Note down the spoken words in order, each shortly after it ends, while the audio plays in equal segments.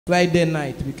Friday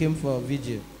night, we came for a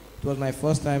vigil. It was my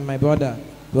first time. My brother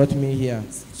brought me here.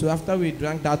 So after we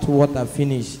drank that water,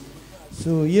 finished.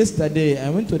 So yesterday,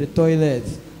 I went to the toilet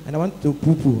and I went to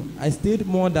poo-poo. I stayed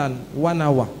more than 1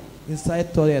 hour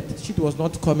inside toilet. Shit was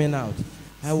not coming out.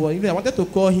 I wanted to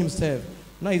call himself.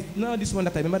 Now this one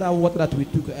that I remember that water that we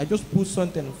took, I just put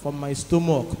something from my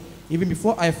stomach. Even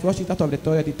before I flushed it out of the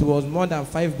toilet, it was more than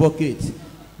 5 buckets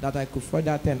that I could flush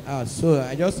that thing out. So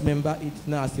I just remember it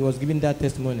now as he was giving that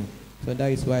testimony. So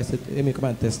that is why I said, let me come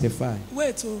and testify.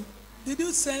 Wait, did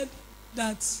you say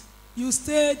that you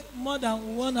stayed more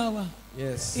than 1 hour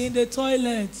in the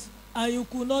toilet and you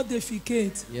could not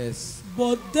defecate? Yes.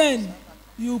 But then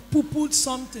you poo-pooed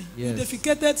something. Yes. You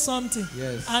defecated something.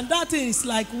 Yes. And that thing is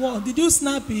like what? Did you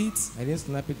snap it? I didn't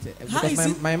snap it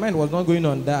because my mind was not going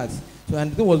on that. So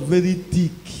and it was very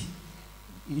thick.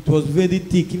 It was very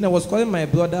thick. Even I was calling my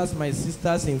brothers, my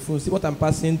sisters in phone, see what I'm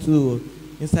passing through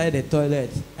inside the toilet.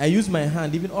 I used my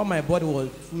hand. Even all my body was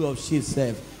full of shit.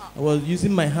 I was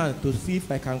using my hand to see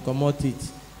if I can come out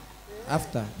it.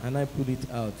 After, and I pulled it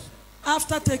out.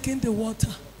 After taking the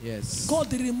water, yes,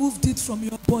 God removed it from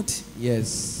your body.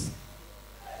 Yes.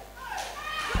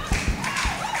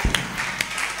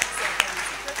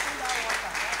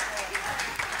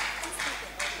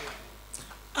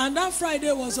 And that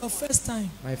Friday was your first time?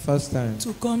 My first time.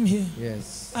 To come here?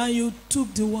 Yes. And you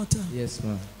took the water? Yes,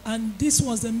 ma'am. And this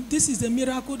is the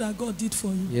miracle that God did for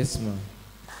you? Yes, ma'am.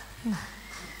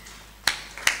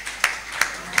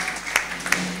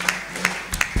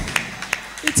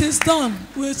 It is done.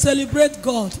 We'll celebrate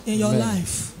God in your Amen.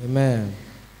 life. Amen.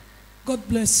 God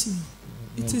bless you.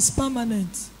 Amen. It is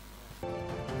permanent.